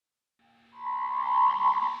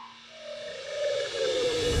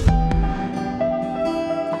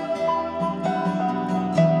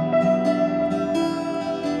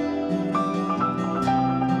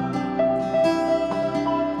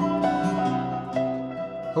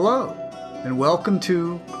Hello, and welcome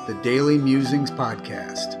to the Daily Musings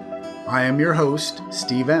podcast. I am your host,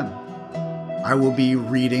 Steve M. I will be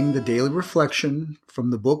reading the daily reflection from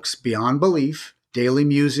the books Beyond Belief, Daily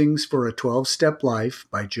Musings for a 12-Step Life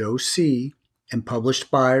by Joe C., and published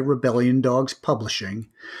by Rebellion Dogs Publishing,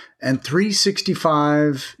 and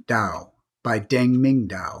 365 Tao by Deng Ming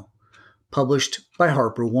Tao, published by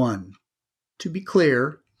Harper One. To be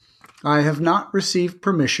clear, I have not received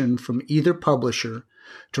permission from either publisher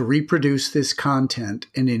to reproduce this content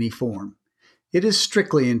in any form. It is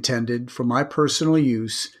strictly intended for my personal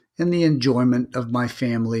use and the enjoyment of my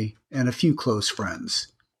family and a few close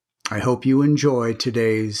friends. I hope you enjoy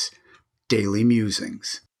today's Daily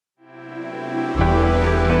Musings.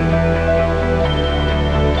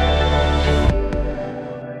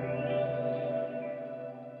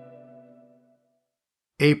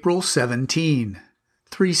 April 17,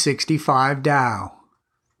 365 Tao,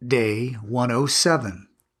 Day 107,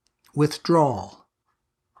 Withdrawal.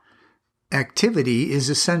 Activity is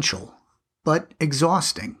essential, but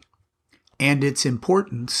exhausting, and its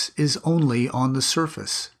importance is only on the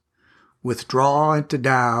surface. Withdraw into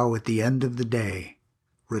Tao at the end of the day.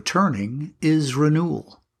 Returning is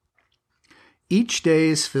renewal. Each day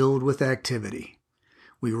is filled with activity.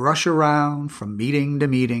 We rush around from meeting to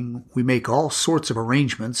meeting. We make all sorts of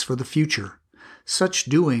arrangements for the future. Such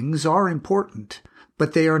doings are important,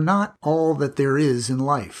 but they are not all that there is in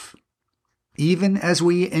life. Even as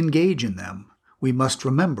we engage in them, we must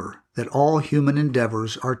remember that all human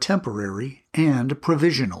endeavors are temporary and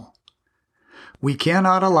provisional. We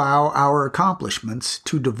cannot allow our accomplishments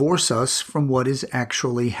to divorce us from what is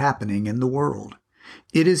actually happening in the world.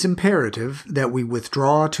 It is imperative that we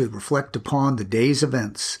withdraw to reflect upon the day's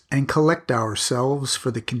events and collect ourselves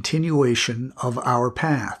for the continuation of our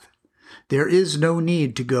path. There is no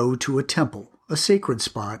need to go to a temple, a sacred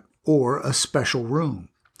spot, or a special room.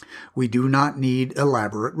 We do not need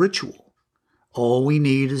elaborate ritual. All we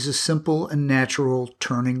need is a simple and natural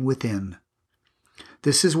turning within.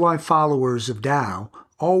 This is why followers of Tao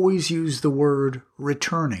always use the word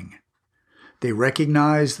returning. They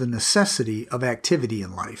recognize the necessity of activity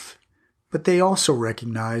in life, but they also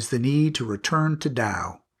recognize the need to return to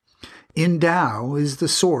Tao. In Tao is the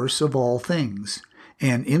source of all things,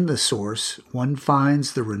 and in the source one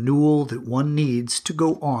finds the renewal that one needs to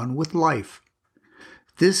go on with life.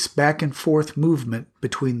 This back and forth movement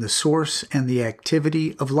between the source and the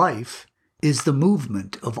activity of life is the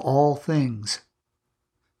movement of all things.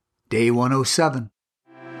 Day 107.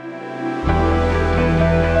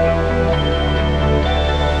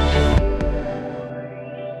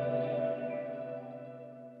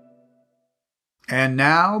 And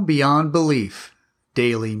now, Beyond Belief,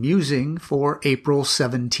 Daily Musing for April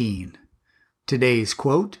 17. Today's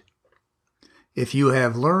quote: "If you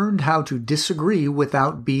have learned how to disagree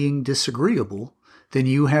without being disagreeable, then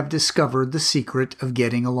you have discovered the secret of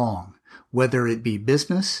getting along, whether it be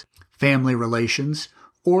business, family relations,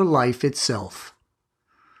 or life itself."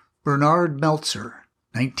 Bernard Meltzer,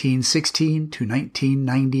 1916 to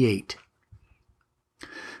 1998.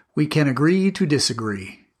 We can agree to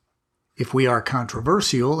disagree. If we are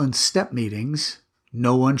controversial in step meetings,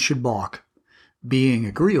 no one should balk. Being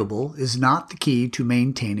agreeable is not the key to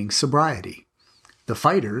maintaining sobriety. The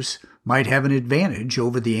fighters might have an advantage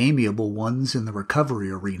over the amiable ones in the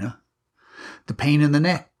recovery arena. The pain in the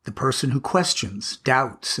neck, the person who questions,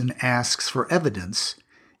 doubts, and asks for evidence,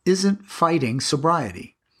 isn't fighting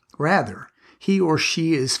sobriety. Rather, he or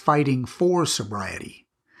she is fighting for sobriety.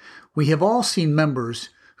 We have all seen members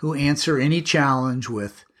who answer any challenge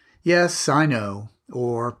with, "Yes, I know,"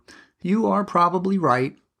 or "You are probably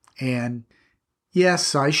right," and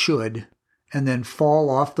 "Yes, I should," and then fall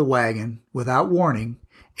off the wagon without warning,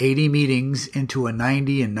 80 meetings into a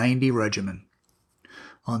 90 and 90 regimen.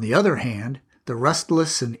 On the other hand, the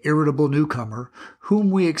restless and irritable newcomer,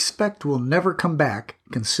 whom we expect will never come back,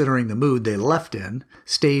 considering the mood they left in,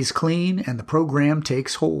 stays clean and the program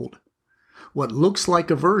takes hold. What looks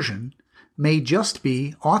like aversion may just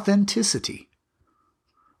be authenticity.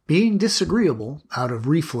 Being disagreeable out of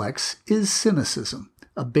reflex is cynicism,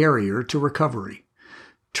 a barrier to recovery.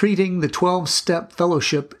 Treating the 12-step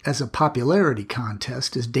fellowship as a popularity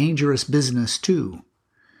contest is dangerous business too.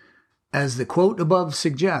 As the quote above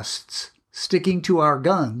suggests, sticking to our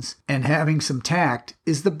guns and having some tact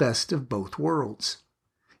is the best of both worlds.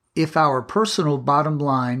 If our personal bottom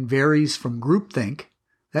line varies from groupthink,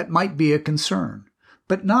 that might be a concern,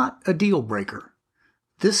 but not a deal breaker.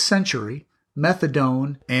 This century,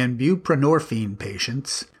 methadone and buprenorphine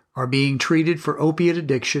patients are being treated for opiate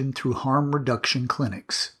addiction through harm reduction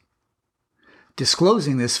clinics.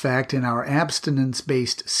 Disclosing this fact in our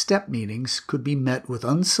abstinence-based step meetings could be met with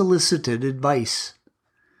unsolicited advice.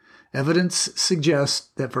 Evidence suggests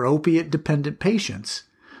that for opiate-dependent patients,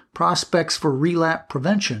 prospects for relapse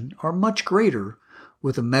prevention are much greater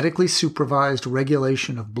with a medically supervised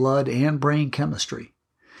regulation of blood and brain chemistry.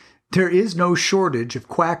 There is no shortage of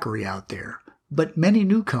quackery out there, but many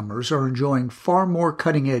newcomers are enjoying far more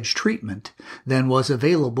cutting-edge treatment than was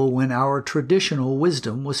available when our traditional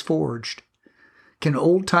wisdom was forged. Can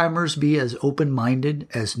old-timers be as open-minded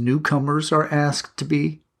as newcomers are asked to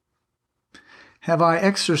be? Have I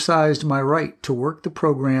exercised my right to work the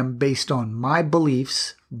program based on my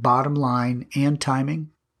beliefs, bottom line, and timing?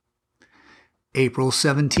 April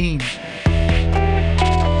 17.